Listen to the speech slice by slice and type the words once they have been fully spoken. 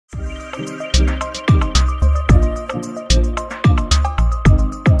It's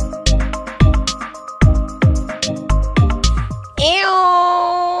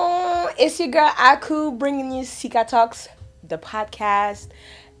your girl Aku bringing you Sika Talks, the podcast,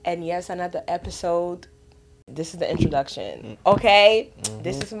 and yes, another episode. This is the introduction, okay? Mm-hmm.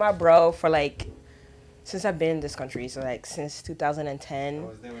 This is my bro for since I've been in this country, so since 2010. I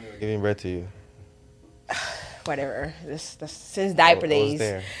was there when they were giving birth to you. Whatever. This since diaper days.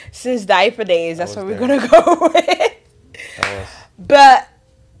 There. Since diaper days, that's what we're gonna go with. I was. But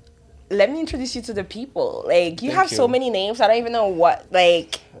let me introduce you to the people. You have so many names. I don't even know what.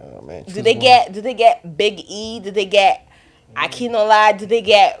 Oh, man. Do they get Big E? Did they get Akinola? Did they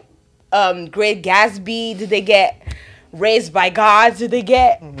get Great Gatsby? Did they get Raised by God? Did they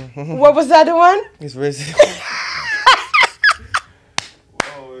get what was the other one? It's Raised.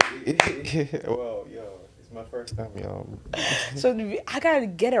 Whoa, yo, it's my first time, yo. So I gotta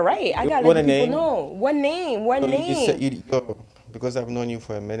get it right. I gotta let people know. One name. You said because I've known you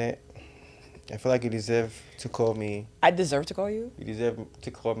for a minute. I feel like you deserve to call me. I deserve to call you? You deserve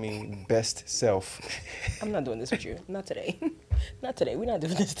to call me best self. I'm not doing this with you. Not today. Not today. We're not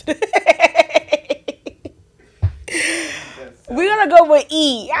doing this today. We're going to go with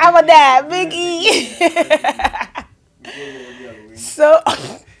E. How about that? Big E. So,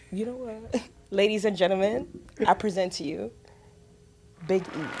 you know what? Ladies and gentlemen, I present to you Big E.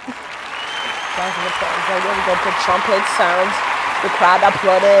 Guys, we're going to put trumpet sounds. The crowd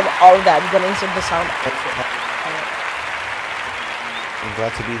applauded, all of that. We're going to insert the sound. I'm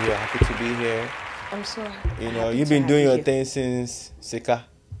glad to be here. Happy to be here. I'm so happy. You know, you've been doing your thing since Sika.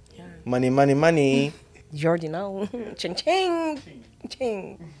 Yeah. Money. You already know. Ching, ching.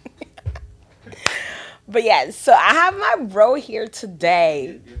 Ching. But yeah, so I have my bro here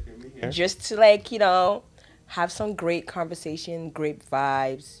today. Just to, have some great conversation, great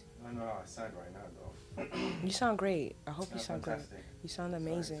vibes. I know how I sound right now, though. You sound great. I hope you sound fantastic. great. You sound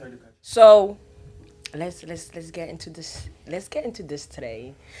amazing. So, let's get into this. Let's get into this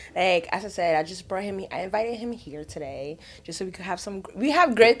today. As I said, I just brought him. I invited him here today just so we could have some. We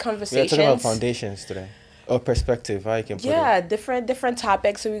have great conversations. We're talking about foundations today, or perspective. How you can put it. different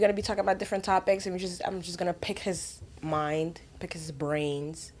topics. So we're gonna be talking about different topics, and I'm just gonna pick his mind, pick his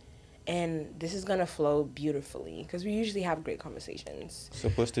brains. And this is going to flow beautifully because we usually have great conversations.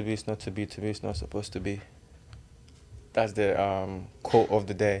 Supposed to be, it's not to be it's not supposed to be. That's the quote of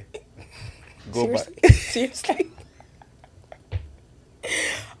the day. Go Seriously? back. Seriously?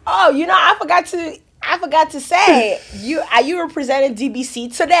 Oh, I forgot to say, are you representing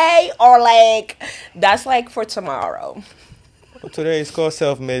DBC today or that's for tomorrow? Well, today it's called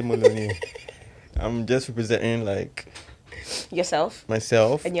Self-Made Mononi. I'm just representing yourself,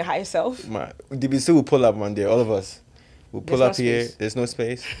 myself, and your higher self. My DBC will pull up one day. All of us will pull up here. There's no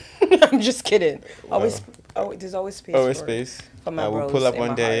space. I'm just kidding. Always, there's always space. Always space. For my we'll pull up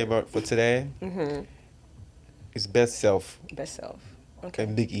one day, but for today, it's best self. Best self. Okay.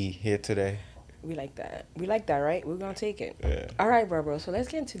 And Big E here today. We like that. We like that, right? We're gonna take it. Yeah. All right, bro. So let's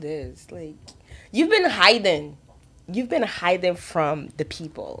get into this. You've been hiding. You've been hiding from the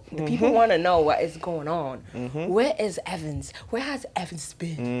people. The people want to know what is going on. Where is Evans? Where has Evans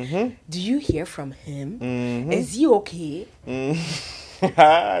been? Do you hear from him? Is he okay? Am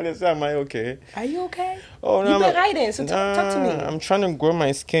I okay? Are you okay? Oh, no. You've been hiding, so talk to me. I'm trying to grow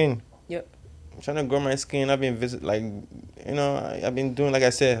my skin. Yep. I'm trying to grow my skin. I've been I've been doing, like I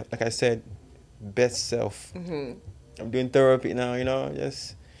said, best self. I'm doing therapy now,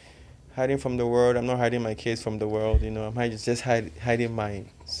 just hiding from the world. I'm not hiding my kids from the world, I'm just hiding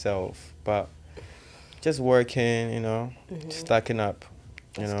myself. But just working, stacking up,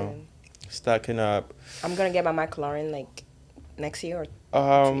 stacking up. I'm gonna get my McLaren next year.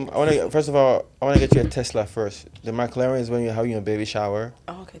 First of all, I want to get you a Tesla first. The McLaren is when you're having your baby shower.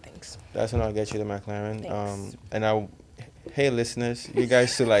 Oh, okay, thanks. That's when I'll get you the McLaren. Thanks. Hey listeners, you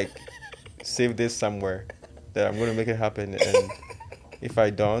guys should save this somewhere that I'm gonna make it happen. And if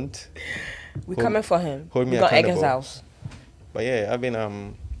I don't, we're coming for him. Hold me accountable. We're gonna egg his house. But yeah, I've been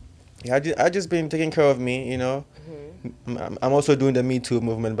I just been taking care of me. I'm also doing the Me Too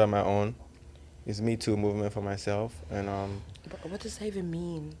movement by my own. It's Me Too movement for myself, and But what does that even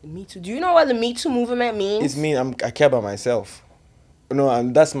mean? Me Too. Do you know what the Me Too movement means? I care about myself.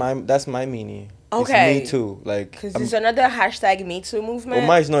 No, that's my meaning. Okay. It's Me Too, because there's another hashtag Me Too movement. Well,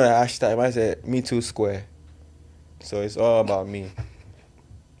 mine's not a hashtag. Mine's a Me Too square. So it's all about me.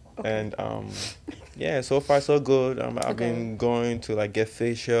 Okay. And yeah, so far so good. I've been going to get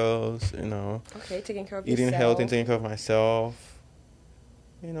facials, Okay, taking care of eating yourself. healthy, taking care of myself.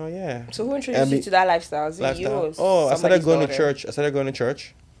 Yeah. So who introduced you to that lifestyle? Is it you or I started going daughter? to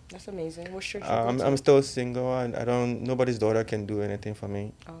church. That's amazing. What church you go I'm to? still single, and I don't. Nobody's daughter can do anything for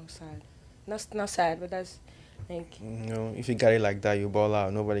me. Oh, sad. That's not sad, but that's like. You know, if you got it like that, you ball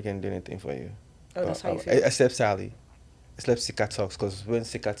out. Nobody can do anything for you. Oh, that's how you feel. Except Sally. Except Sika talks, because when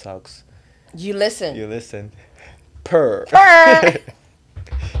Sika talks, You listen. you listen. Purr. Purr.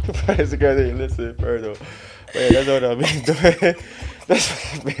 Purr is the girl that you listen. Purr though. But yeah, that's what I've been doing. That's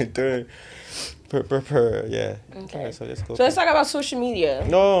what I've been doing. Purr. Yeah. Okay. Yeah, so let's go. So let's talk about social media.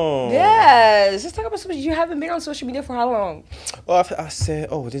 No. Yes. Let's talk about social media. You haven't been on social media for how long? Oh, I said,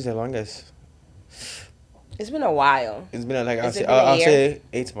 this is the longest. It's been a while. It's been like Has it been a I'll year? say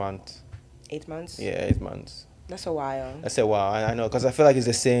 8 months. 8 months? Yeah, 8 months. That's a while. I said, wow, I know, because I feel like it's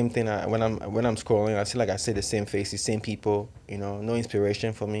the same thing. When I'm scrolling, I see like I see the same faces, same people. You know, no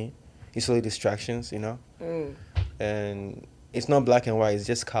inspiration for me. It's only distractions. You know, and it's not black and white. It's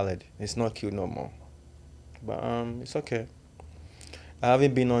just colored. It's not cute no more. But it's okay. I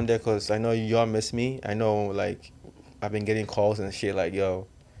haven't been on there because I know y'all miss me. I know like I've been getting calls and shit like, yo,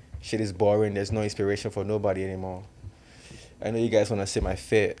 shit is boring. There's no inspiration for nobody anymore. I know you guys want to see my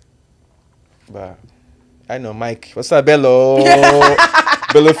fit, but. I know Mike. What's up, Bello?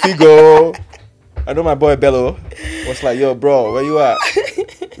 Bello Figo. I know my boy Bello. Was like, yo, bro, where you at?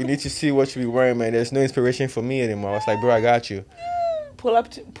 We need to see what you be wearing, man. There's no inspiration for me anymore. I was like, bro, I got you. Pull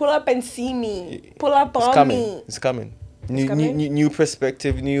up and see me. Pull up It's on coming. me. It's coming. coming? New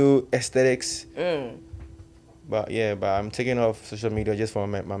perspective, new aesthetics. Mm. But I'm taking off social media just for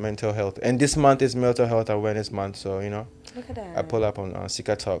my mental health. And this month is Mental Health Awareness Month, so you know. Look at that. I pull up on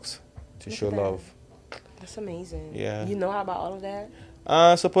Sika Talks to Look show at that. love. That's amazing. Yeah. You know about all of that?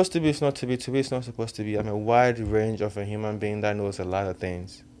 Supposed to be, it's not to be. To be, it's not supposed to be. I'm a wide range of a human being that knows a lot of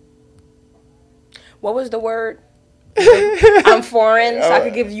things. What was the word? I'm foreign, so I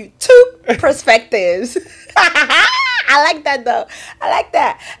could give you 2 perspectives. I like that though. I like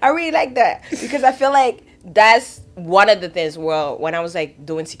that. I really like that because I feel like that's one of the things. Well, when I was like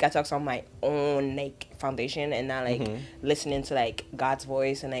doing Sika Talks on my own like foundation and not like listening to like God's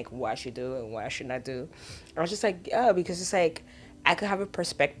voice and like what I should do and what I should not do, I was just like, yeah, because it's like I could have a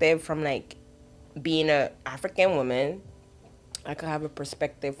perspective from like being a African woman. I could have a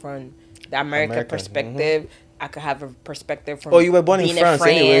perspective from the American perspective. I could have a perspective from. Oh, you were born in being France,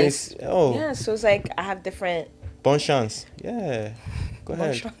 anyways. Oh, yeah. So it's like I have different. Bon chance. Yeah. Go Bon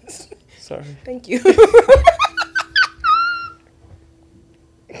ahead. chance. Sorry. Thank you.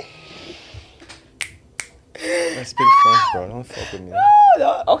 I speak French, bro. Don't fuck with me.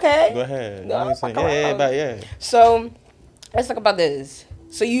 No, okay. Go ahead. No, You know what I'm saying? come on. But yeah. So let's talk about this.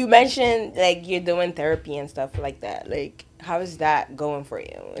 So you mentioned like you're doing therapy and stuff like that. Like, how is that going for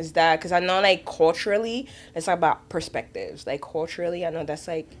you? Is that because I know like culturally, let's talk about perspectives. Like culturally, I know that's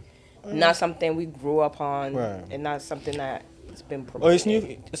like not something we grew up on, Right. and not something that it's been. Oh, it's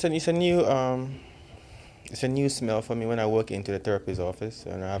new. It's a new smell for me when I walk into the therapist's office,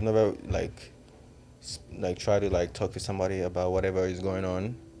 and I've never like tried to like talk to somebody about whatever is going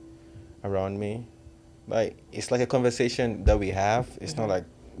on around me. Like it's like a conversation that we have. It's not like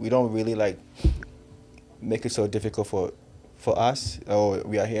we don't really like make it so difficult for us. Oh,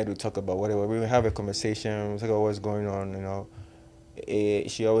 we are here to talk about whatever. We have a conversation. We talk about what's going on. You know,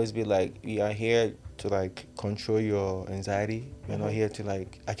 she always be like, we are here to like control your anxiety. You're not here to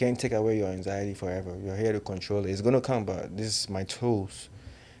like. I can't take away your anxiety forever. You're here to control it. It's gonna come, but this is my tools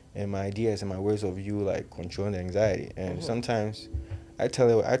and my ideas and my ways of you like controlling the anxiety. And sometimes I tell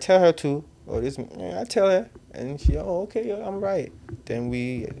her to. I tell her, and she, okay, I'm right. Then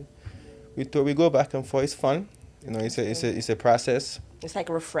we go back and forth. It's fun, you know. It's a process. It's like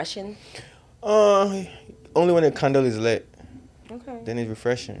refreshing. Only when the candle is lit. Okay. Then it's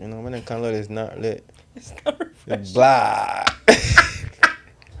refreshing, you know. When the candle is not lit, It's not refreshing. it's blah.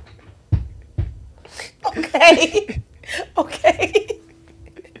 Okay. Okay.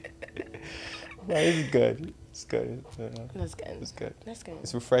 No, it's good. It's good. That's good. It's good. That's good.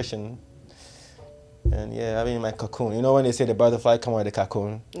 It's refreshing. And yeah, I mean my cocoon. You know when they say the butterfly come out of the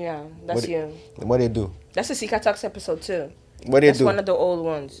cocoon? Yeah, that's you. What they do? That's a Sika Talks episode too. What they That's do? one of the old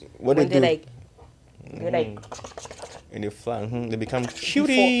ones. What when they do? They're like And they fly. They become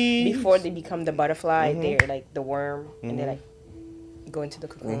cuties. before they become the butterfly. They're like the worm, and they like go into the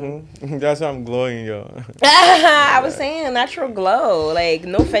cocoon. That's why I'm glowing, yo. I was saying natural glow, like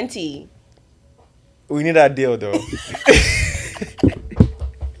no Fenty. We need that deal though.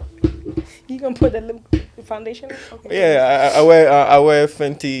 You gonna put the foundation on? Okay. Yeah, I wear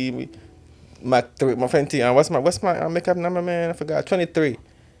Fenty, my Fenty. And what's my makeup number, man? I forgot. 23.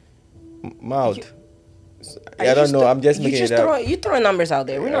 Mild. I don't know. I'm just making it up. You throwing numbers out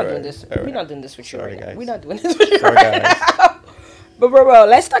there. We're not All doing right, this. all We're right. not doing this with you Sorry, right now. guys. We're not doing this with you Sorry, right guys. now. But bro,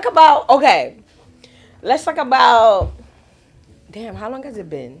 let's talk about Let's talk about. Damn, how long has it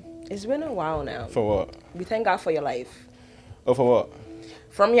been? It's been a while now. For what? We thank God for your life. Oh, for what?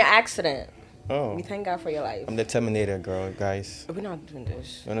 From your accident. Oh. We thank God for your life. I'm the Terminator, girl, guys. We're not doing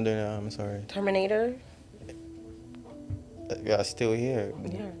this. You're not doing that? I'm sorry. Terminator? We are still here.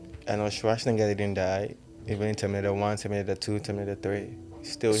 Yeah. I know Schwarzenegger didn't die. Even in Terminator 1, Terminator 2, Terminator 3.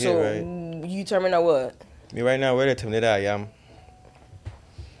 He's still So, here, right? you Terminator what? Me right now, where the Terminator I am.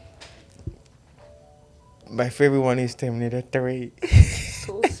 My favorite one is Terminator 3.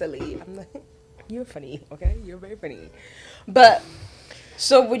 So silly. I'm like, you're funny, okay? You're very funny. But,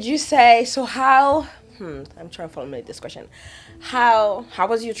 so would you say, so how, I'm trying to formulate this question. How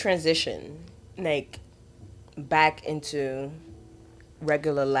was your transition, like, back into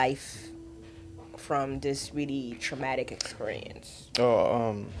regular life from this really traumatic experience?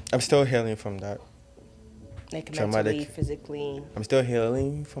 Oh, I'm still healing from that. Like, Traumatic. mentally, physically? I'm still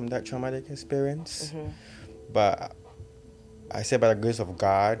healing from that traumatic experience. Mm-hmm. But I say by the grace of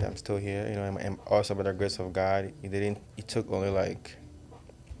God, I'm still here. You know, and also by the grace of God, it took only like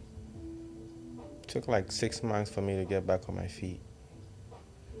 6 months for me to get back on my feet.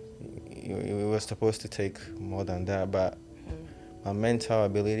 It was supposed to take more than that, but my mental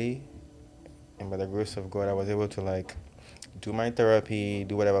ability and by the grace of God, I was able to like do my therapy,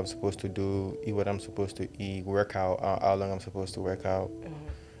 do whatever I'm supposed to do, eat what I'm supposed to eat, work out how long I'm supposed to work out.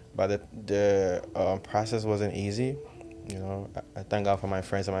 But the process wasn't easy. You know, I thank God for my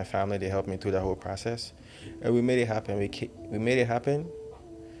friends and my family. They helped me through that whole process, and we made it happen. We made it happen.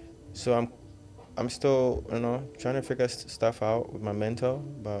 So I'm still, you know, trying to figure stuff out with my mental,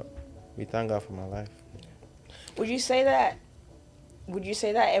 but we thank God for my life. Would you say that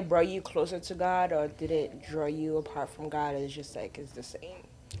it brought you closer to God, or did it draw you apart from God? Or it's just like it's the same.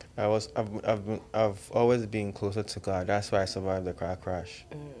 I've always been closer to God. That's why I survived the car crash.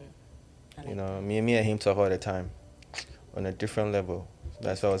 You know, me and him talk all the time, on a different level.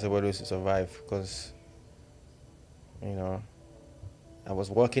 That's why I was able to survive, because, you know, I was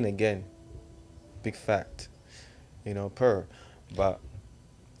walking again. Big fact, you know, but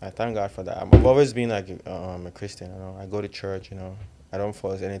I thank God for that. I've always been like a Christian. You know, I go to church. You know, I don't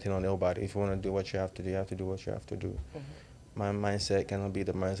force anything on nobody. If you want to do what you have to do, you have to do what you have to do. My mindset cannot be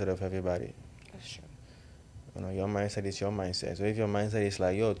the mindset of everybody. That's true. You know, your mindset is your mindset. So if your mindset is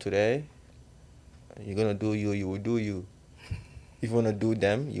like, yo, today, you're gonna do you, you will do you. If you wanna do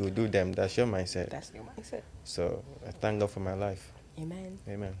them, you will do them. That's your mindset. That's your mindset. So I thank God for my life. Amen.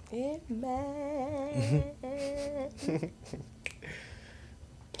 Amen. Amen.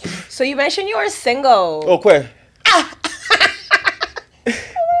 So you mentioned you were single. Oh, quick.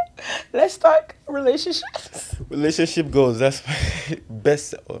 Let's talk relationships. Relationship goals. That's my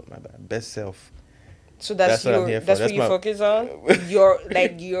best. Oh my bad. Best self. So that's what I'm here for. That's what you focus on. Your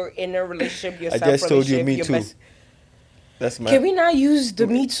inner relationship. Your I just told you me your too. That's my. Can we not use the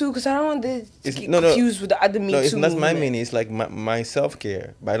Me Too? Because I don't want to get confused with the other Me Too. That's my meaning. It's like my self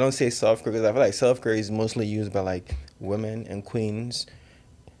care. But I don't say self care because I feel like self care is mostly used by like women and queens.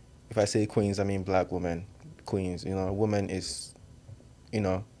 If I say queens, I mean black women, queens. You know, women is, you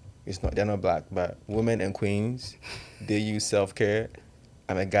know, they're not black, but women and queens, they use self care.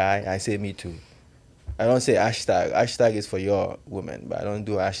 I'm a guy. I say me too. I don't say hashtag. Hashtag is for your women, but I don't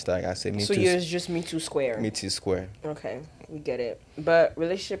do hashtag. I say me too. So yours just Me Too square. Me too square. Okay, we get it. But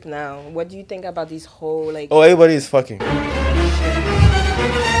relationship now, what do you think about these whole like? Oh, everybody is fucking.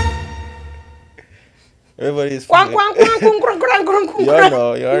 Everybody is fucking. Y'all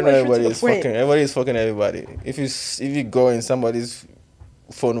know everybody is fucking. Everybody is fucking everybody. If you go in somebody's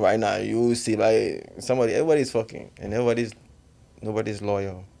phone right now, you will see like everybody is fucking, and nobody's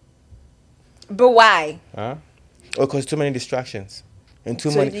loyal. But why? Huh? Oh, because too many distractions, and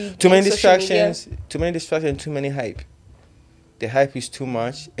too So many distractions, too many hype. The hype is too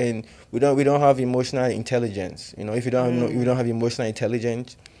much, and we don't have emotional intelligence. You know, if you don't have emotional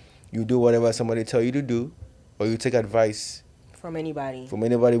intelligence, you do whatever somebody tell you to do, or you take advice from anybody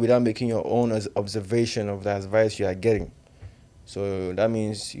without making your own observation of the advice you are getting. So that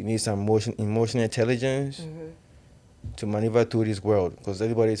means you need some emotional intelligence to maneuver through this world, because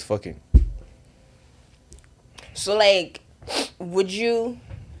everybody is fucking. So like,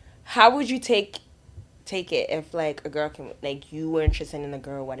 how would you take it if like a girl can, like, you were interested in a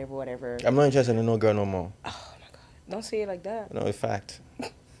girl, whatever? I'm not interested in no girl no more. Oh my God, don't say it like that. No, it's fact.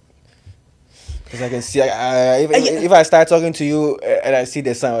 Because I can see, if I start talking to you and I see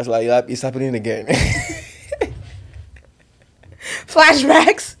the sign, I was like, yep, it's happening again.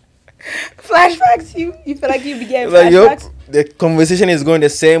 Flashbacks. flashbacks? You feel like you be getting Like, flashbacks? yup, the conversation is going the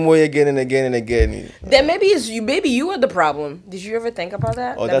same way again and again and again. Then maybe it's you. Maybe you were the problem. Did you ever think about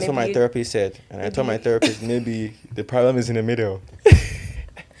that? Oh, That that's what maybe my therapist said. And I told my therapist, maybe the problem is in the middle.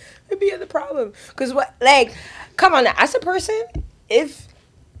 Maybe you're the problem. Cause what? Like, come on. Now, as a person, if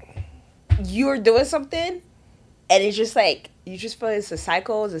you're doing something and it's just like you just feel it's a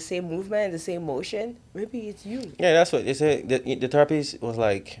cycle, it's the same movement, the same motion, maybe it's you. Yeah, that's what they said. The therapist was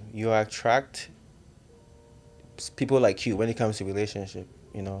like, you attract people like you when it comes to relationship.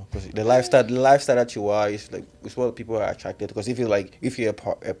 You know, because the lifestyle that you are is like it's what people are attracted to. Because if you're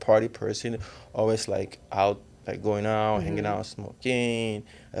a party person, always like out, like going out, hanging out, smoking,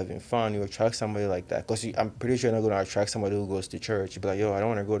 having fun, you attract somebody like that. Because I'm pretty sure you're not going to attract somebody who goes to church. You'd be like, yo, I don't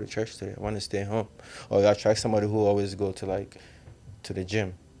want to go to church today. I want to stay home. Or you attract somebody who always go to the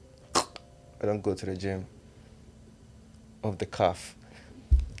gym. I don't go to the gym. Of the cuff.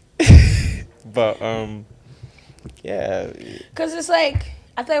 But yeah. Cause it's like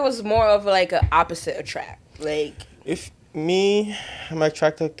I thought it was more of like an opposite attract. Like If me, I'm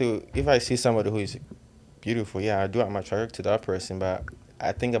attracted to, if I see somebody who is beautiful, yeah, I'm attracted to that person, but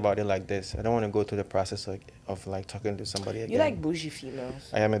I think about it like this. I don't want to go through the process of like talking to somebody again. you like bougie females.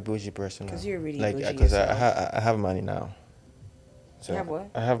 I am a bougie person. Because you're really like, bougie because yourself. I have money now. So You have what?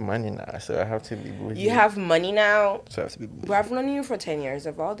 I have money now, so I have to be bougie. You have money now. So I have to be bougie. But I've known you for 10 years.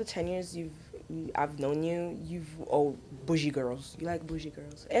 Of all the 10 years I've known you, you've bougie girls. You like bougie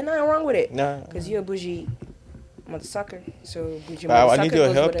girls. And nothing wrong with it. Nah. Because you're a bougie mother sucker. So bougie But mother I need sucker your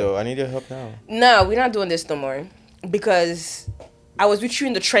goes help with it. though. I need your help now. No, we're not doing this no more. Because I was with you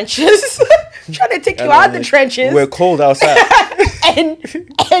in the trenches. Trying to take you out of the trenches. We're cold outside. and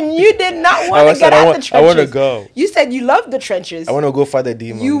you did not want to get out the trenches. I want to go. You said you love the trenches. I want to go fight the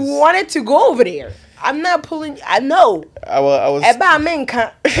demons. You wanted to go over there. I'm not pulling. I know. I was.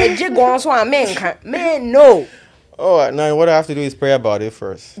 Man, no. Oh, now what I have to do is pray about it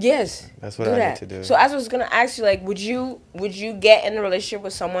first. Yes. That's what I need to do. So as I was gonna ask you, like, would you get in a relationship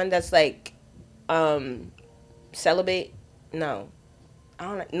with someone that's like, celibate? No. I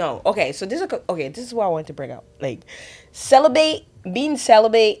don't like. No. Okay. So this is what I wanted to bring up. Like, being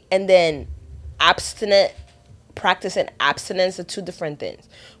celibate, and then abstinent, practicing abstinence are two different things.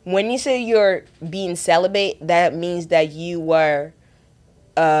 When you say you're being celibate, that means that you were,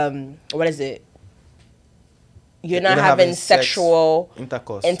 what is it? You're not having sexual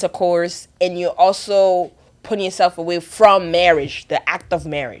intercourse, and you're also putting yourself away from marriage, the act of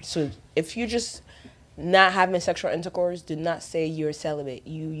marriage. So if you're just not having sexual intercourse, do not say you're celibate.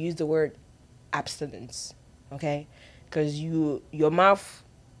 You use the word abstinence, okay? Because your mouth...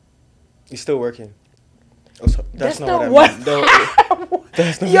 It's still working. Oh, so that's not what I mean.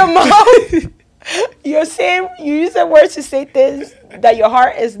 That's not your mouth... You're saying, you use the words to say things that your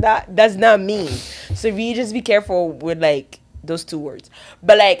heart does not mean. So you just be careful with like those two words.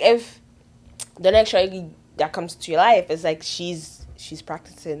 But like if the next lady that comes to your life is like she's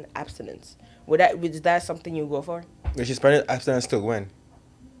practicing abstinence, is that something you go for? She's practicing abstinence till when?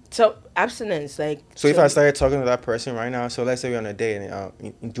 So abstinence, like. So if I started talking to that person right now, so let's say we're on a date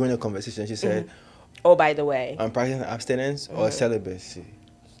and during the conversation she said, "Oh, by the way, I'm practicing abstinence or celibacy."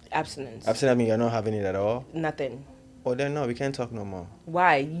 Abstinence. Abstinence means you're not having it at all? Nothing. Oh, then no, we can't talk no more.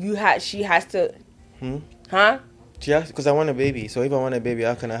 Why? She has to. Huh? Because I want a baby. So if I want a baby,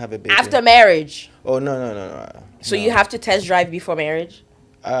 how can I have a baby? After marriage. Oh, no. So you have to test drive before marriage?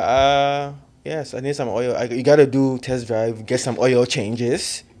 Yes, I need some oil. You got to do test drive, get some oil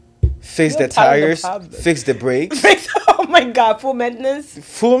changes, fix the tires, fix the brakes. Oh my God, full maintenance?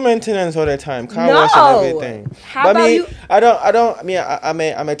 Full maintenance all the time, car wash and everything. How about you?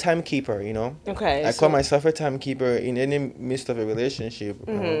 I'm a timekeeper, you know. Okay. I call myself a timekeeper in any midst of a relationship.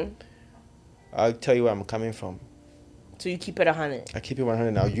 I'll tell you where I'm coming from. So you keep it 100? I keep it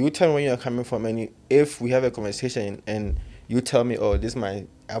 100 now. You tell me where you're coming from, and if we have a conversation and you tell me, oh, this is my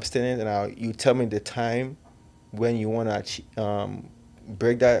abstinence, and you tell me the time when you want to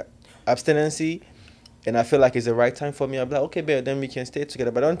break that abstinency, and I feel like it's the right time for me, I'll be like, okay, babe, then we can stay together.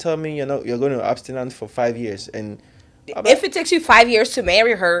 But don't tell me you're going to abstinence for 5 years. And if it takes you 5 years to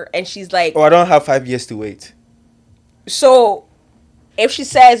marry her, and she's like, oh, I don't have 5 years to wait. So if she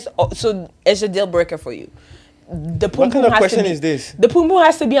says, so it's a deal breaker for you. What kind of question is this? The poo poo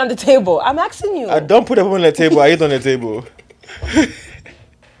has to be on the table. I'm asking you. I don't put it on the table. I eat on the table.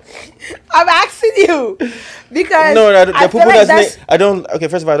 I'm asking you because the poo poo doesn't. I don't. Okay,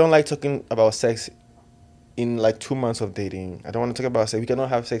 first of all, I don't like talking about sex in like 2 months of dating. I don't want to talk about sex. We cannot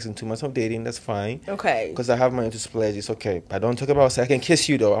have sex in 2 months of dating. That's fine. Okay. Because I have money to splurge. It's okay. I don't talk about sex. I can kiss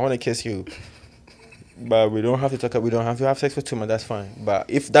you though. I want to kiss you. But we don't have to talk. We don't have to have sex for 2 months. That's fine. But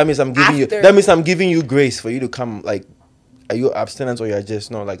if that means I'm giving After- you, that means I'm giving you grace for you to come. Like, are you abstinent or you're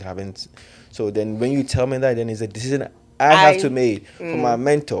just not like having? So then when you tell me that, then it's a decision I have to make for my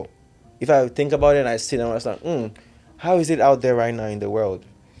mental. If I think about it and I sit down, I was like, how is it out there right now in the world?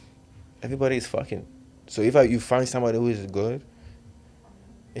 Everybody is fucking. So if you find somebody who is good,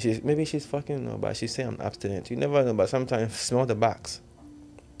 maybe she's fucking, no, but she's saying I'm abstinent. You never know, but sometimes smell the box.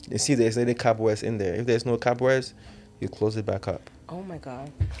 You see there's any cobwebs in there. If there's no cobwebs, you close it back up. Oh my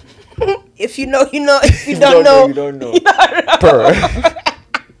God. If you know, you know. If you don't know, you don't know. Purr.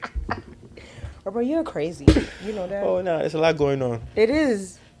 Bro, you're crazy. You know that? Oh, no, there's a lot going on. It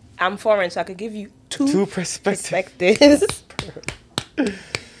is. I'm foreign, so I could give you two perspectives.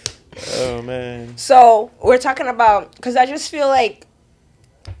 Oh, man. So we're talking about, because I just feel like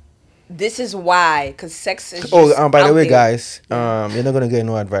this is why, because sex is just by the way, there. guys, you're not gonna get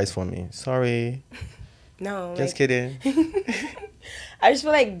no advice from me. Sorry. No, just kidding. I just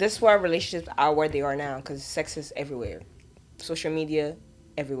feel like this is why relationships are where they are now, because sex is everywhere, social media,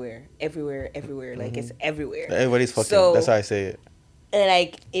 everywhere. Like it's everywhere. Everybody's fucking. So, that's how I say it. And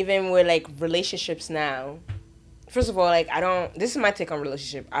like even with like relationships now, first of all, like this is my take on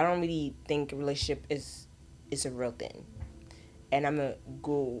relationship. I don't really think a relationship is a real thing. And I'm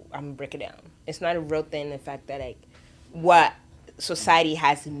gonna break it down. It's not a real thing, the fact that like what society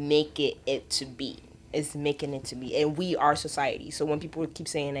has make it to be is making it to be, and we are society. So when people keep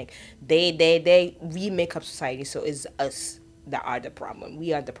saying like we make up society, so it's us that are the problem.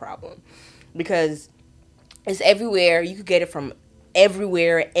 We are the problem because it's everywhere. You could get it from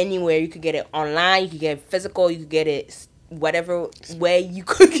everywhere, anywhere. You could get it online. You could get it physical. You could get it whatever way you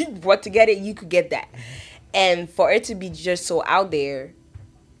could want to get it. You could get that. And for it to be just so out there,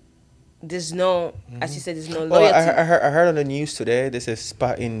 there's no, as you said, there's no loyalty. I heard on the news today, there's a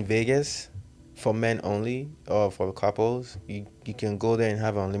spot in Vegas for men only, or for couples. You can go there and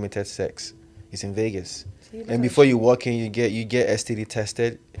have unlimited sex. It's in Vegas. And before you walk in, you get STD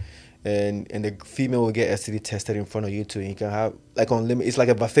tested. And the female will get STD tested in front of you too. And you can have like unlimited, it's like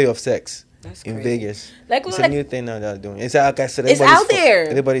a buffet of sex. That's in crazy. Vegas. It's a new thing now they're doing. It's like I said, it's out there.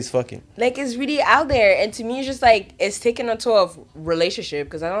 Everybody's fucking. Like it's really out there, and to me, it's just like it's taking a toll of relationship,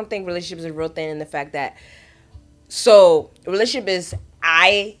 because I don't think relationship is a real thing. In the fact that, so relationship is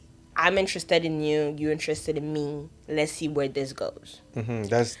I'm interested in you, you interested in me. Let's see where this goes.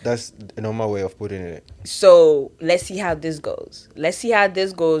 That's a normal way of putting it. So let's see how this goes.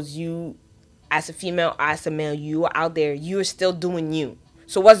 You, as a female, as a male, you are out there. You are still doing you.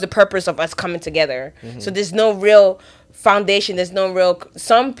 So what's the purpose of us coming together? So there's no real foundation. There's no real...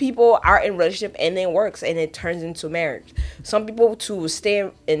 Some people are in relationship and it works and it turns into marriage. Some people to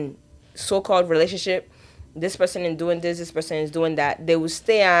stay in so-called relationship, this person is doing this person is doing that. They will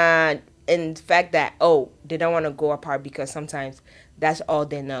stay on in the fact that, they don't want to go apart because sometimes that's all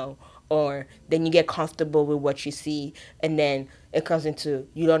they know. Or then you get comfortable with what you see, and then it comes into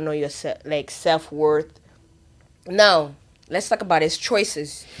you don't know your self-worth. No. Let's talk about his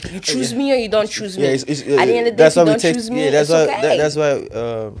choices. You choose me or you don't choose me. At the end of the day, if you don't choose me, it's okay. That's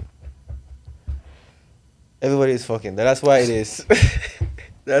why everybody is fucking. That's why it is.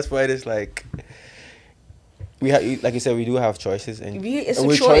 That's why it is like we have, like you said, we do have choices, and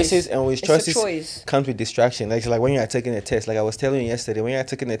with choices comes with distraction. Like when you are taking a test, like I was telling you yesterday, when you are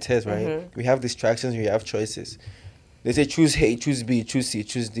taking a test, right? We have distractions. We have choices. They say choose A, choose B, choose C,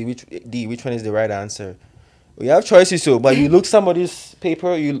 choose D. Which one is the right answer? We have choices too, but you look somebody's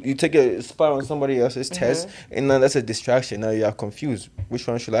paper, you take a spot on somebody else's test, and then that's a distraction. Now you are confused. Which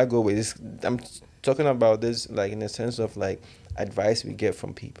one should I go with? I'm talking about this like in the sense of like advice we get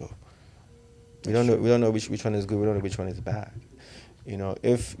from people. We don't know which one is good. We don't know which one is bad. You know,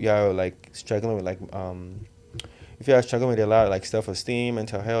 if you are like struggling with if you are struggling with a lot of like self-esteem,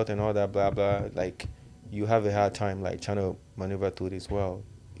 mental health, and all that blah blah, like you have a hard time like trying to maneuver through this world.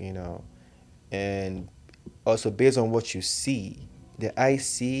 You know, and also based on what you see, the eye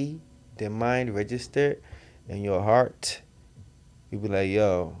see, the mind register, and your heart, you'll be like,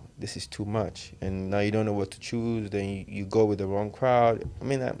 yo, this is too much. And now you don't know what to choose. Then you go with the wrong crowd. I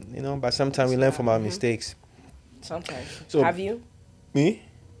mean, but sometimes we learn from our mistakes. Sometimes. So, have you? Me?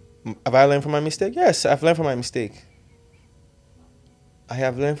 Have I learned from my mistake? Yes, I've learned from my mistake. I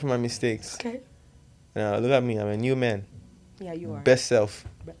have learned from my mistakes. Okay. Now, look at me. I'm a new man. Yeah, you are. Best self.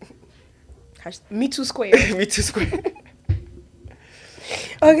 Me too square. Me too square.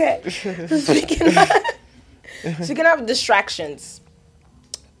 Okay. Speaking of distractions.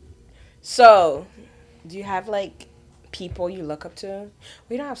 So, do you have like people you look up to?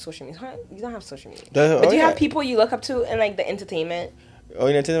 We don't have social media. Huh? You don't have social media. But do you have people you look up to in like the entertainment? Oh,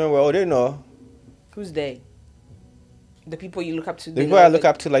 in entertainment world, they know. Who's they? The people you look up to. The people I look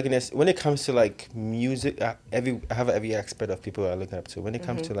up to, like in this, when it comes to like music, I have every aspect of people I look up to. When it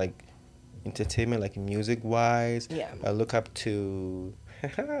comes to like entertainment, like music wise, Yeah. I look up to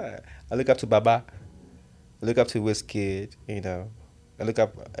I look up to Baba. I look up to Wizkid. You know, I look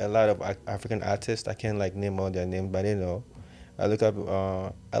up a lot of African artists. I can't like name all their names, but I know. I look up.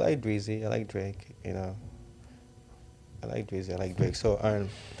 I like Breezy. I like Drake. You know, I like Breezy. I like Drake. So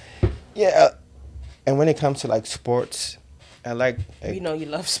yeah. And when it comes to like sports, I like. We know you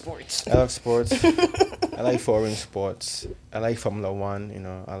love sports. I love sports. I like foreign sports. I like Formula One. You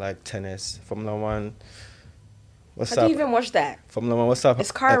know, I like tennis. Formula One. What's How up? do you even watch that? Formula One. What's up?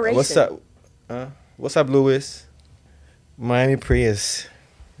 It's car racing. What's up? What's up, Lewis? Miami Prius.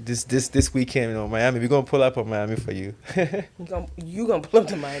 This weekend, you know, Miami. We're gonna pull up on Miami for you. You gonna pull up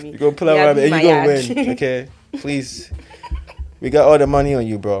to Miami. You're gonna pull up Miami and you're gonna win. Okay, please. We got all the money on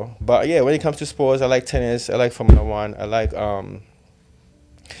you, bro. But yeah, when it comes to sports, I like tennis. I like Formula One. I like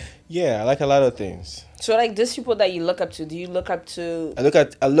yeah, I like a lot of things. So like these people that you look up to, do you look up to? I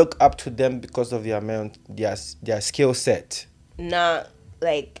look up to them because of their skill set. Not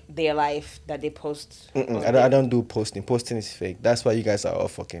like their life that they post. I don't do posting. Posting is fake. That's why you guys are all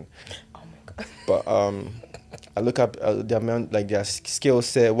fucking. Oh my god. But I look up the amount, like their skill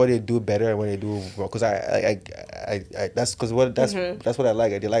set, what they do better and what they do wrong. Cause I that's what I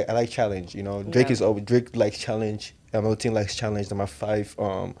like. I like challenge. You know, Drake likes challenge. Hamilton likes challenge. They're my 5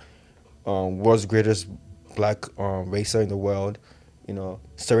 world's greatest black racer in the world. You know,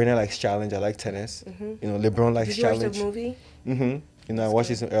 Serena likes challenge. I like tennis. You know, LeBron likes challenge. Did you watch the movie? You know, I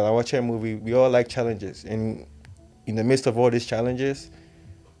watch a movie. We all like challenges, and in the midst of all these challenges,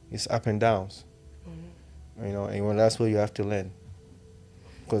 it's up and downs. You know, and that's what you have to learn,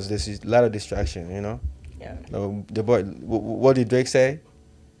 because there's a lot of distraction. You know. Yeah. The boy, what did Drake say?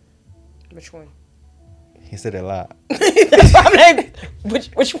 Which one? He said a lot. That's why I'm like,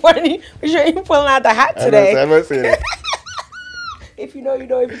 which one are you pulling out the hat today? I'm not saying it. If you know, you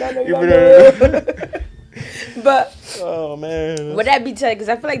know. If you don't know, you don't know. But oh man, would that be because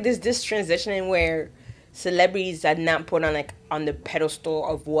I feel like there's this transitioning where celebrities are not put on the pedestal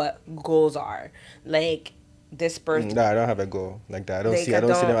of what goals are. Like this person. No, I don't have a goal like that. I don't see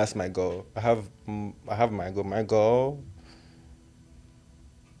them as my goal. I have my goal. My goal.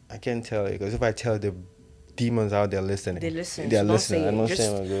 I can't tell you, because if I tell the demons out there listening, they're listening. I'm not saying my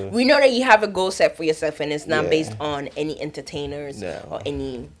goal. We know that you have a goal set for yourself, and it's not based on any entertainers or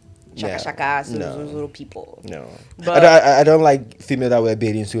any shaka little people. No, but I don't like female that wear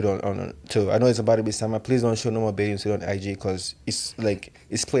bathing suit on too. I know it's about to be summer. Please don't show no more bathing suit on IG, because it's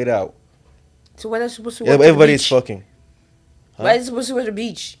played out. So what are supposed to? Everybody's fucking. Huh? Why is it supposed to go to the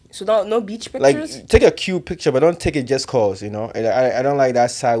beach? So no beach pictures. Like, take a cute picture, but don't take it just cause, you know. And I don't like that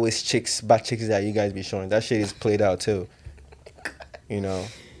sideways back chicks that you guys be showing. That shit is played out too. You know.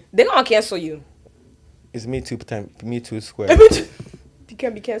 They're gonna cancel you. It's Me Too square. You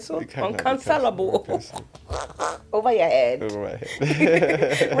can't be canceled. Uncancelable. Over your head. Over my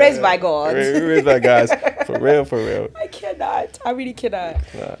head. Raised by God. Raised by guys. For real. I cannot. I really cannot.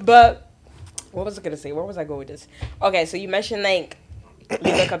 Nah. But what was I gonna say? Where was I going with this? Okay, so you mentioned like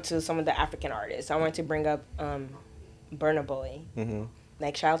you look up to some of the African artists. I wanted to bring up Burna Boy.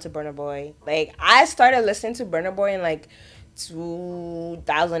 Like shout out to Burna Boy. Like I started listening to Burna Boy in like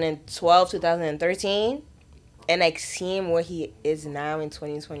 2012, 2013. And like seeing where he is now in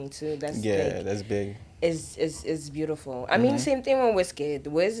 2022, that's big. Is beautiful. I mean, same thing with Wizkid.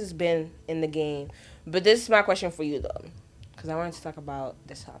 Wiz has been in the game, but this is my question for you though, because I wanted to talk about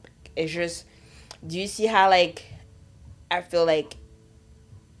this topic. It's just, do you see how like I feel like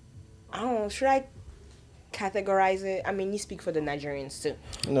I don't know, should I categorize it? I mean, you speak for the Nigerians too,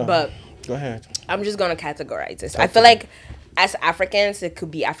 but go ahead. I'm just gonna categorize this. I feel like as Africans, it could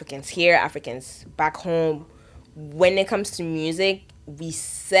be Africans here, Africans back home. When it comes to music, we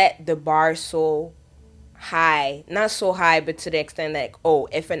set the bar so high. Not so high, but to the extent like, oh,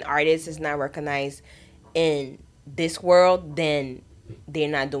 if an artist is not recognized in this world, then they're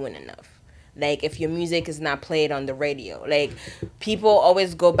not doing enough. Like, if your music is not played on the radio. Like, people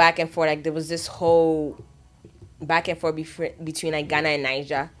always go back and forth. Like, there was this whole back and forth between like Ghana and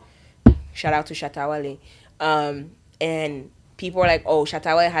Niger. Shout out to Shatawale. And people are like, oh,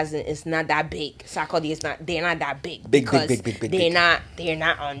 Shatawale it's not that big. Sarkodie they're not that big. Big. They're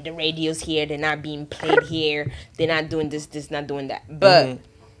not on the radios here. They're not being played here. They're not doing this, not doing that. But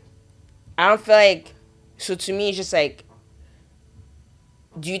I don't feel like, so to me, it's just like,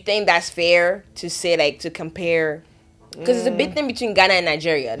 do you think that's fair to say, like, to compare? Because it's a big thing between Ghana and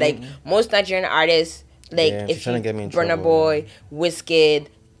Nigeria. Like, most Nigerian artists, like, if you Burna Boy, Wizkid,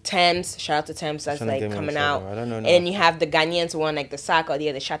 Thames. Shout out to Thames. That's Trying to like get me in coming trouble. out. I don't know And you enough. have the Ghanaians one, like the Saka,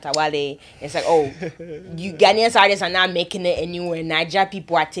 the Shatawale. It's like, oh, you Ghanaian artists are not making it anywhere. Niger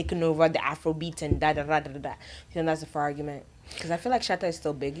people are taking over the Afrobeat and da da da da da. You think that's a fair argument? Because I feel like Shatta is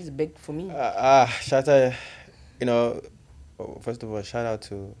still big. He's big for me. Shatta, you know, first of all, shout out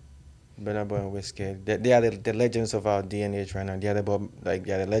to Burna Boy and Wizkid. They are the legends of our DNH right now. They are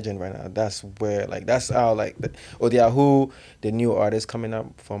the legend right now. That's where that's our they are who the new artists coming up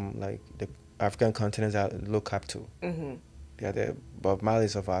from like the African continents I look up to. Mm-hmm. They are the Bob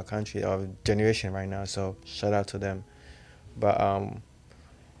Marleys of our country, our generation right now. So shout out to them. But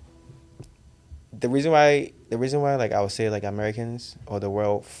the reason why like I would say like Americans or the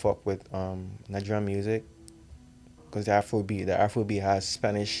world fuck with Nigerian music, because the Afrobeat has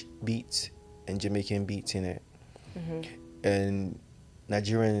Spanish beats and Jamaican beats in it. Mm-hmm. And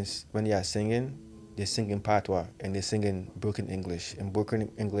Nigerians, when they are singing, they sing in patois and they sing in broken English, and broken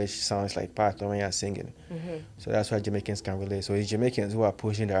English sounds like patois when you're singing. Mm-hmm. So that's why Jamaicans can relate. So it's Jamaicans who are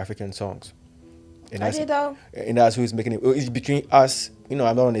pushing the African songs. And Are they though? And that's who's making it. It's between us. I'm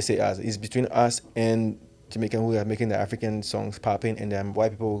not going to say us. It's between us and Jamaican who are making the African songs popping, and then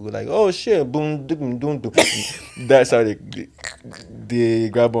white people who are like, oh shit, boom, doom, doom, doom. That's how they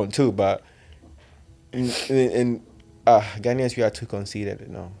grab on too. But Ghanaians, we are too conceited, you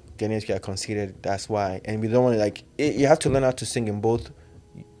know. Ghanaians, we are conceited. That's why, and we don't want to you have to learn how to sing in both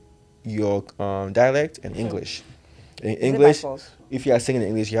your dialect and English. In English, if you are singing in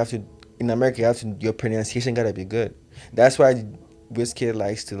English, you have to. In America, your pronunciation gotta be good. That's why Wizkid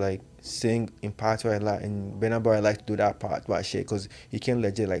likes to sing in patois a lot, and Burna Boy likes to do that patois shit, because you can't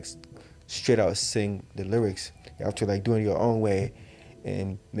legit straight out sing the lyrics. You have to do it your own way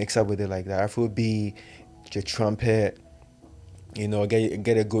and mix up with it like the Afrobeat, your trumpet, you know,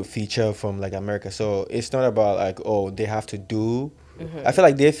 get a good feature from America. So it's not about they have to do. Mm-hmm. I feel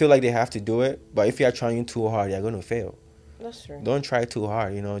like they feel like they have to do it, but if you are trying too hard, you're gonna fail. That's true. Don't try too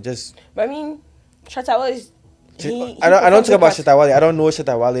hard, you know. Just. But I mean, Shatawale is. I don't talk about Shatawale. I don't know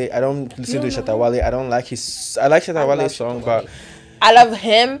Shatawale. I don't listen to Shatawale. I don't like his. I like Shatawale's song, but I love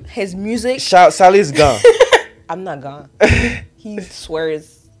him. His music. Sally's gone. I'm not gone. He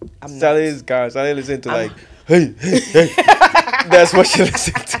swears. Sally's gone. Sally listen to hey. That's what she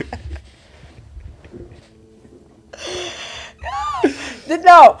listen to.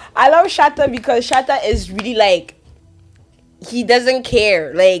 No, I love Shatta because Shatta is really he doesn't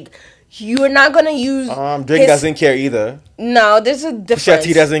care. You're not gonna use. Drake doesn't care either. No, there's a difference. Pusha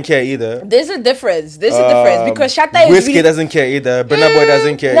T doesn't care either. There's a difference because Shatta is. Wizkid doesn't care either. Burna Boy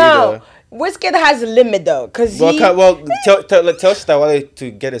doesn't care either. Wizkid has a limit though, cause tell Shatawale to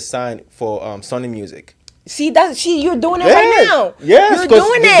get a sign for Sony Music. See you're doing it right now. Yes, you're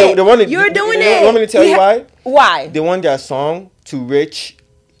doing it. You're doing it. You want me to tell you why? Why? They want their song to reach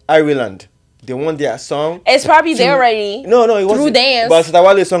Ireland. They want their song. It's probably there already. No, it wasn't. Through dance. But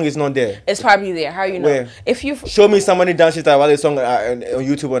Shatawale's song is not there. It's probably there. How you know? Where? If you show me somebody dancing Shatawale's song on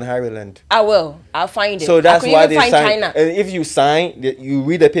YouTube on Ireland. I will. I'll find it. So that's why they sign. China. And if you sign, you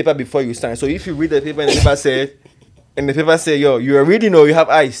read the paper before you sign. So if you read the paper and the paper say, yo, you are reading or you have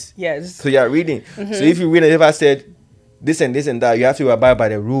eyes. Yes. So you are reading. Mm-hmm. So if you read the paper said this and this and that, you have to abide by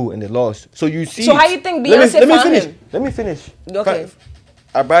the rule and the laws. So you see. So how you think Beyonce found him? Let me finish. Okay.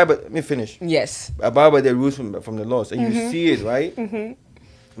 Let me finish. Yes. Abide by the rules from the laws, and you see it, right? Mm-hmm.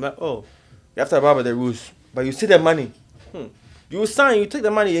 I'm like, oh, you have to abide by the rules, but you see the money. You sign, you take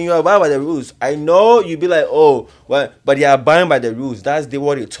the money, and you abide by the rules. I know you be like, oh, well, but you are abiding by the rules. That's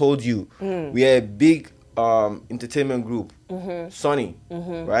what they told you. We are a big entertainment group, Sony,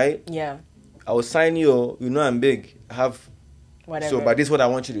 right? Yeah. I will sign you. You know I'm big. I have. Whatever. So, but this is what I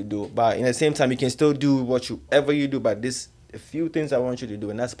want you to do. But in the same time, you can still do whatever you do. But this. A few things I want you to do,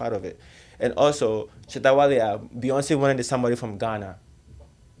 and that's part of it. And also, Shatawale, Beyonce wanted somebody from Ghana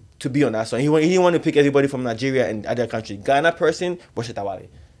to be on that song. He didn't want to pick everybody from Nigeria and other countries. Ghana person was Shatawale.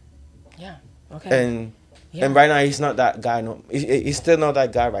 Yeah. Okay. And right now he's not that guy. No, he's still not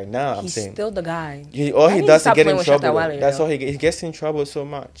that guy right now. I'm saying he's still the guy. All he does is get in trouble. That's all he gets in trouble so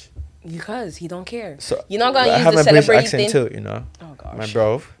much. Because he don't care. So you're not gonna use the celebrity thing too, you know. Oh gosh. My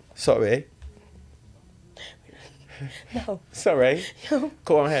bro, sorry. No. Sorry. No.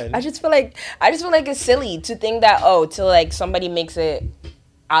 Go on ahead. I just feel like it's silly to think that till somebody makes it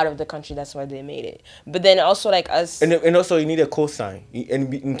out of the country, that's why they made it. But then also us, and also you need a cosign,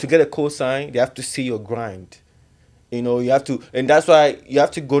 and to get a cosign, they have to see your grind. You know, you have to, and that's why you have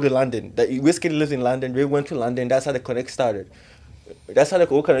to go to London. That Wizkid lives in London. They went to London. That's how the connect started. That's how the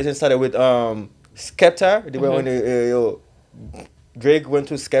whole connection started with Skepta. They were when Drake went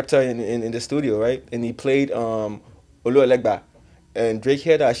to Skepta in the studio, right? And he played Olu Elegba. And Drake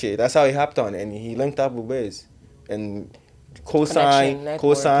heard that shit. That's how he hopped on, and he linked up with Wiz, and Connection,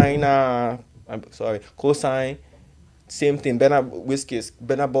 network. I'm sorry, cosign. Same thing. Benna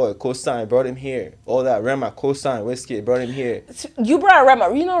Boy, cosign, brought him here. All that. Rema, cosign, Whiskey, brought him here. You brought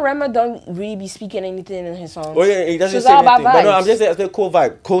Rema. You know Rema don't really be speaking anything in his songs. Oh yeah, he doesn't It's say all about anything. But no, vibes. I'm just saying, it's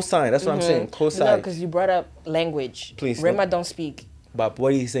co-vibe, cosign. That's what I'm saying, cosign. No, because you brought up language. Please, Rema no. don't speak. But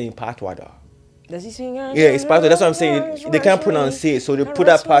what he's saying, Patwa though. Does he sing? Yeah, it's Patwa. That's what I'm saying. They can't pronounce it, so they put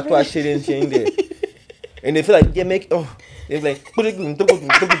that Patwa shit in there. And they feel like they're like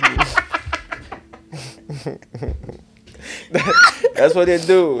that's what they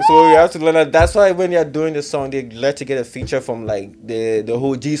do. So you have to learn that. That's why when they're doing the song, they like to get a feature from like the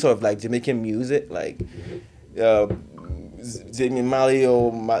whole G's of like Jamaican music, like Jamie Mali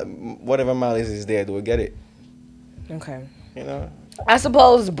or whatever Mali is there. They will get it. Okay. You know. I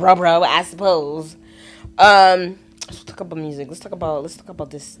suppose, bro. I suppose. Let's talk about music. Let's talk about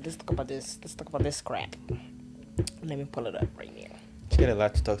this crap. Let me pull it up right now. You got a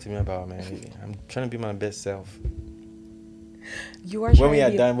lot to talk to me about, man. I'm trying to be my best self. You are. When we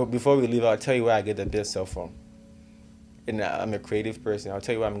are done, but before we leave, I'll tell you where I get the best self from. And I'm a creative person. I'll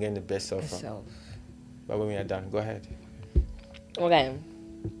tell you where I'm getting the best self from. But when we are done, go ahead. Okay.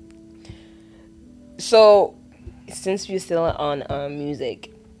 So, since we're still on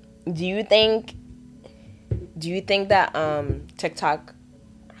music, do you think that TikTok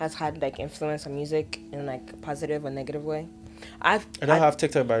has had like influence on music in like a positive or negative way? I don't have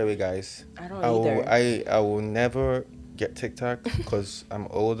TikTok, by the way, guys. I don't either. I will never get TikTok because I'm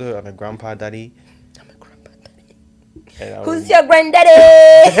older. I'm a grandpa daddy. Who's your granddaddy?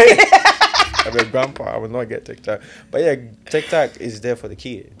 I'm a grandpa. I will not get TikTok. But yeah, TikTok is there for the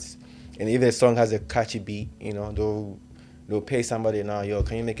kids. And if a song has a catchy beat, you know, they'll pay somebody now. Yo,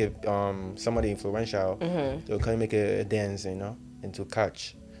 can you make it somebody influential? They'll can you make a dance, you know, and to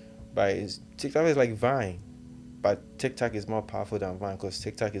catch. But TikTok is like Vine. But TikTok is more powerful than Vine because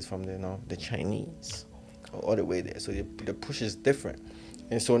TikTok is from the Chinese, all the way there. So the push is different,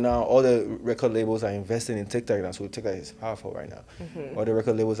 and so now all the record labels are investing in TikTok now. So TikTok is powerful right now. All the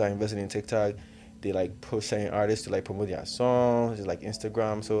record labels are investing in TikTok. They like push certain artists to like promote their songs, just like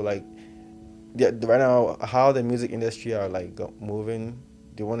Instagram. So like, right now, how the music industry are like moving.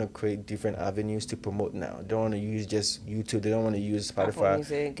 They want to create different avenues to promote now. They don't want to use just YouTube. They don't want to use Spotify.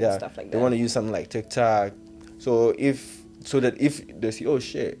 Music and stuff like that. They want to use something like TikTok. So if they see, oh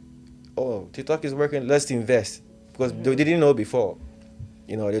shit, TikTok is working, let's invest, because they didn't know before.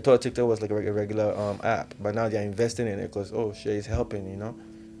 You know, they thought TikTok was like a regular app, but now they're investing in it because oh shit, it's helping, you know,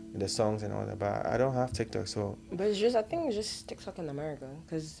 in the songs and all that. But I don't have TikTok, so. But I think it's just TikTok in America,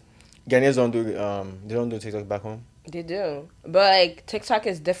 because Ghanaians don't do TikTok back home. They do, but like TikTok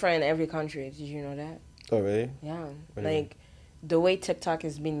is different in every country. Did you know that? Oh really? Yeah, like. The way TikTok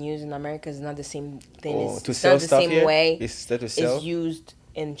has been used in America is not the same thing. To sell not the stuff same here? way It's to sell? it's used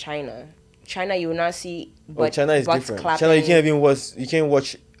in China. China, you will not see. But China is different. Clapping. China, you can't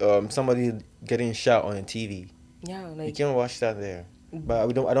watch somebody getting shot on a TV. Yeah, like you can't watch that there.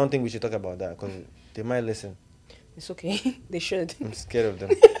 But I don't think we should talk about that because they might listen. It's okay. They should. I'm scared of them.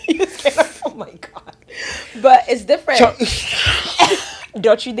 You're scared of? Oh my god! But it's different.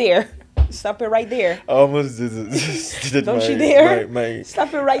 Don't you dare. Stop it right there. I almost did Don't you dare.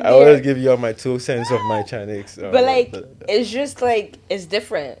 Stop it right there. I always give you all my 2 cents of my Chinese. But like, it's just like, it's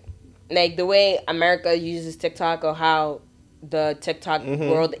different. Like the way America uses TikTok or how the TikTok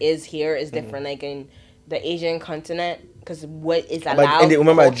world is here is different. Like in the Asian continent, because what is allowed, and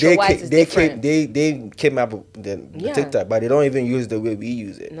remember, they came up with the TikTok, but they don't even use the way we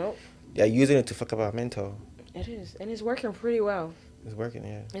use it. Nope. They're using it to fuck up our mental. It is. And it's working pretty well. It's working,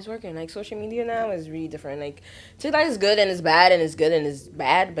 yeah. It's working. Like, social media now is really different. Like, TikTok is good and it's bad and it's good and it's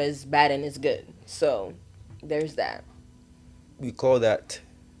bad, but it's bad and it's good. So, there's that. We call that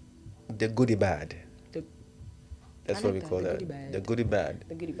the goodie bad. That's what we call that. The goodie bad.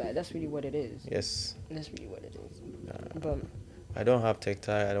 The goodie bad. That's really what it is. Yes. That's really what it is. But I don't have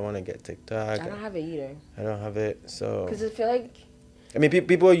TikTok. I don't want to get TikTok. I don't have it either. I don't have it, so. Because I feel like. I mean,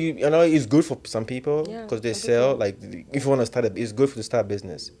 people, you know, it's good for some people because they sell. Like, if you want to start it's good to start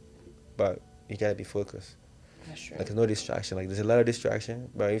business, but you gotta be focused. That's true. Like, there's no distraction. Like, there's a lot of distraction,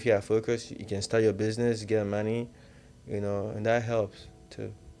 but if you are focused, you can start your business, get money, you know, and that helps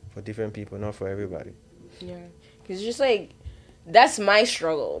too for different people, not for everybody. Yeah, because it's just like, that's my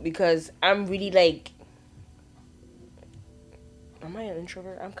struggle because I'm really like. Am I an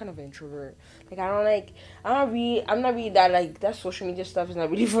introvert? I'm kind of an introvert. Like, I'm not really that, like, that social media stuff is not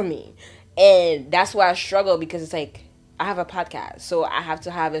really for me. And that's why I struggle because it's like, I have a podcast, so I have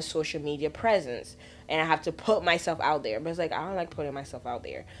to have a social media presence. and I have to put myself out there. But it's like I don't like putting myself out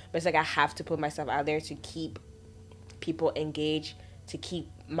there. But it's like I have to put myself out there to keep people engaged, to keep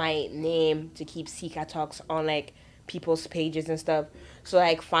my name, to keep Sika Talks on like people's pages and stuff. So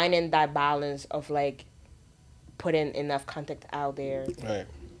like finding that balance of like putting enough content out there, Right.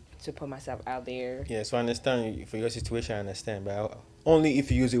 to put myself out there. Yeah, so I understand for your situation. I understand, but only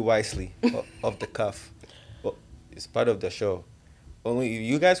if you use it wisely, off the cuff. Well, it's part of the show. Only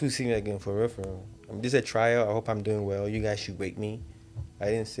you guys will see me again for real. For real. This is a trial. I hope I'm doing well. You guys should rate me. I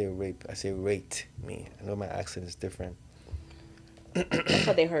didn't say rape. I said rate me. I know my accent is different. That's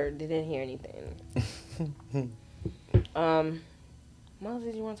what they heard. They didn't hear anything. What else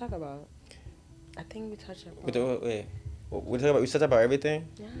did you want to talk about? I think we touched on. Wait. We talked about everything.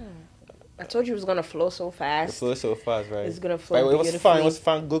 Yeah. I told you it was gonna flow so fast. It flows so fast, right? It's gonna flow Right, beautifully. it was fun. It was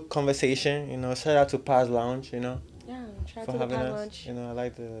fun. Good conversation. You know, shout out to Paz Lounge. You know, Yeah, shout for out to the having Pad us. Lunch. You know, I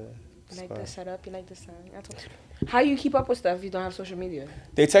like the. You like spot. the setup? You like the sound? I told you. How you keep up with stuff if you don't have social media?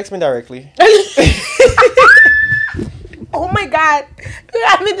 They text me directly. Oh my God, you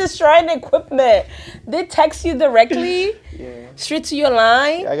got me destroying equipment. They text you directly, Yeah. straight to your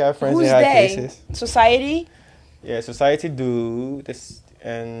line. I got friends Who's in high they? places. Society? Yeah, society do this,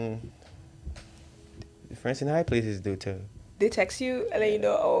 and friends in high places do too. They text you and then you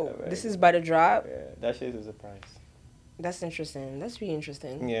know, oh, right. this is about to drop. Yeah, that shit is a surprise. That's interesting. That's really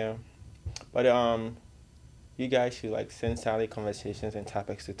interesting. Yeah, but you guys should like send Sally conversations and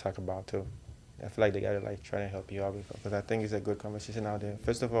topics to talk about too. I feel like they gotta like try to help you out because I think it's a good conversation out there.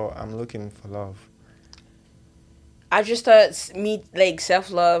 First of all, I'm looking for love. I just thought me like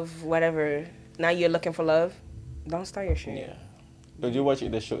self-love, whatever. Now you're looking for love. Don't start your shit. Yeah. Do you watch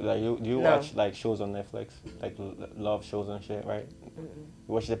the show? Like do you No. watch like shows on Netflix, like love shows and shit, right? Mm-mm.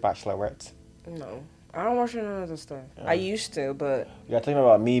 You watch The Bachelorette. No. I don't watch none of that stuff. I used to, but You're talking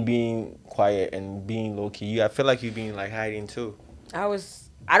about me being quiet and being low key. I feel like you being like hiding too.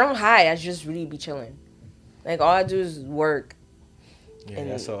 I don't hide. I just really be chilling. Like all I do is work. Yeah, And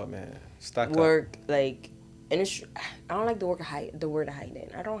that's all, man. Stuck work like, and it's. I don't like the word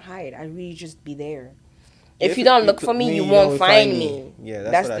hiding. I don't hide. I really just be there. If you don't look for me, you won't find me. Yeah,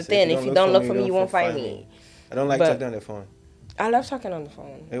 That's what I the said. thing. If you don't look for me, you won't find me. I don't like But- talking on the phone. I love talking on the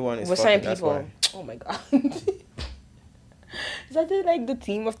phone Everyone is with fucking, certain that's people. why. Oh my God. Is that the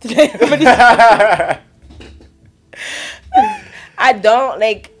theme of today? I don't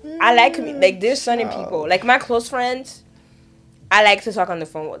like. I like like there's certain people like my close friends. I like to talk on the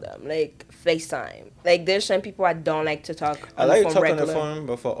phone with them, like FaceTime. Like there's some people I don't like to talk. I On like the to phone talk on regular. the phone,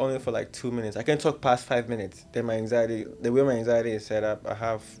 but for only for like 2 minutes. I can talk past 5 minutes. Then my anxiety, the way my anxiety is set up, I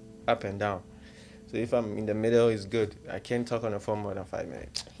have up and down. So if I'm in the middle, it's good. I can't talk on the phone more than 5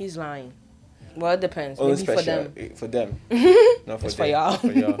 minutes. He's lying. Well, it depends. Only Maybe for them. For them. Not for It's them. for y'all.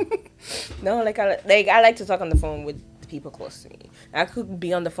 For y'all. No, like I like to talk on the phone with people close to me. I could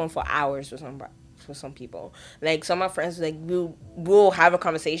be on the phone for hours with some people. Like some of my friends, like we'll have a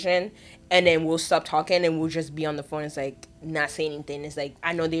conversation and then we'll stop talking and we'll just be on the phone. It's like not saying anything. It's like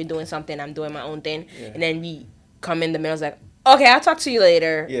I know they're doing something, I'm doing my own thing, Yeah. and then we come in the middle. It's like okay, I'll talk to you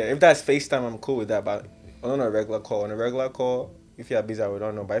later. Yeah, if that's FaceTime, I'm cool with that. But on a regular call, if you're busy, I would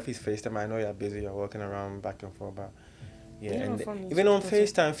don't know. But if it's FaceTime, I know you're busy. You're walking around back and forth. But yeah, Yeah, and for me, even on that's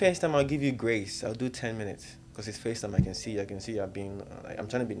FaceTime, I'll give you grace. I'll do 10 minutes because it's FaceTime. I can see you're being. Like, I'm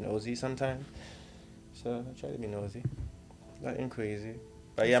trying to be nosy sometimes, so I try to be nosy. Nothing crazy.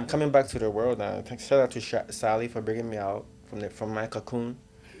 But yeah, I'm coming back to the world now. Shout out to Sally for bringing me out from my cocoon.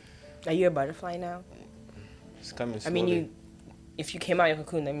 Are you a butterfly now? It's coming I slowly. mean, if you came out of your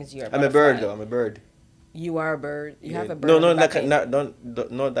cocoon, that means you're a I'm butterfly. a bird though. I'm a bird. You are a bird. You have Yeah. a bird. No, on no, the that back kind,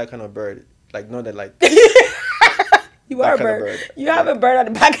 not that kind of bird. Like not that like. You are a that kind of bird. bird. You have a bird on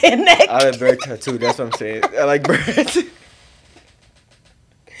the back of your neck. I have a bird tattoo. That's what I'm saying. I like birds.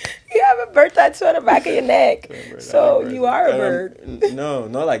 You have a bird tattoo on the back of your neck. I So like birds. you are a bird. No,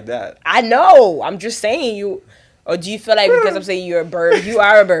 not like that. I know. I'm just saying you. Or do you feel like because I'm saying you're a bird, you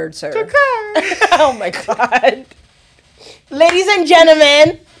are a bird, sir? Oh my God. Ladies and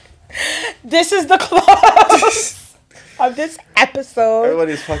gentlemen, this is the close of this episode.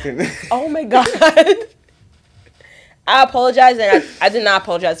 Everybody's fucking. Oh my God. I apologize, and I did not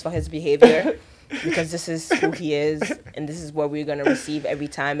apologize for his behavior because this is who he is, and this is what we're going to receive every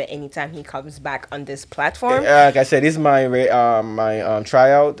time and anytime he comes back on this platform. Like I said, this is my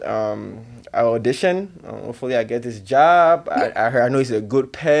tryout. I audition. Hopefully, I get this job. I know it's a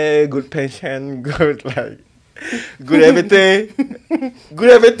good pay, good pension, good good everything, good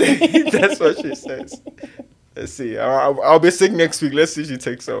everything. That's what she says. Let's see. I'll be sick next week. Let's see if she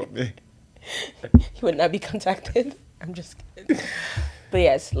takes out me. He would not be contacted. I'm just kidding. But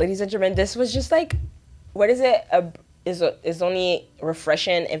yes, ladies and gentlemen, this was just like what is it? Is only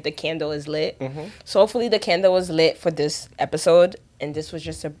refreshing if the candle is lit. So hopefully the candle was lit for this episode, and this was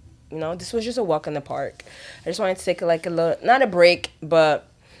just a walk in the park. I just wanted to take like a little, not a break, but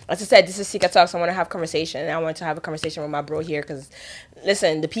as I said, this is Secret Talks. I want to have conversation, and I want to have a conversation with my bro here because,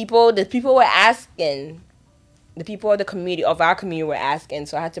 listen, the people were asking, the people of the community of our community were asking,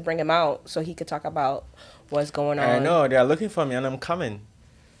 so I had to bring him out so he could talk about what's going on. I know they are looking for me, and I'm coming.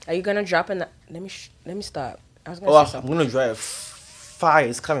 Are you gonna drop in? Let me stop. I was gonna say something. I'm gonna drive. Fire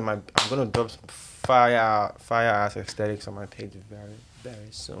is coming. I'm gonna drop some fire ass aesthetics on my page very, very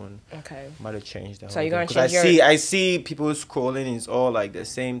soon. Okay. I'm about to change that. So you're gonna change your... I see people scrolling. It's all like the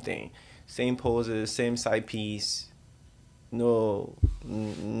same thing, same poses, same side piece. No.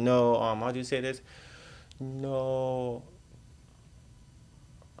 How do you say this? No.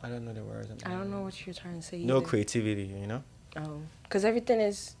 I don't know the words. I don't know what you're trying to say. No either. creativity, you know. Oh, because everything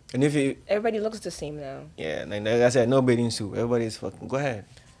is. And if you, everybody looks the same now. Yeah, like I said, no bathing suit. Everybody's fucking. Go ahead.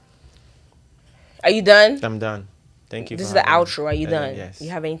 Are you done? I'm done. Thank you. This is the outro. Are you done? Yes. You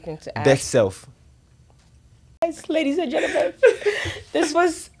have anything to add? Best self. Yes, ladies and gentlemen, this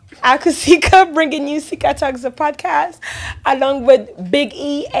was Akusika bringing you Sika Talks, the podcast, along with Big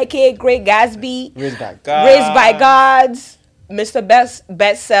E, aka Great Gatsby, Raised by Gods, Mr.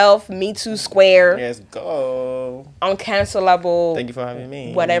 Best Self, Me Too Square. Let's go. Uncancelable. Thank you for having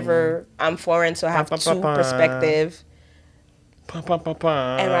me. Whatever. I'm foreign, so I have two perspective. And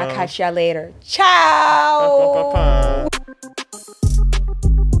I'll catch y'all later. Ciao.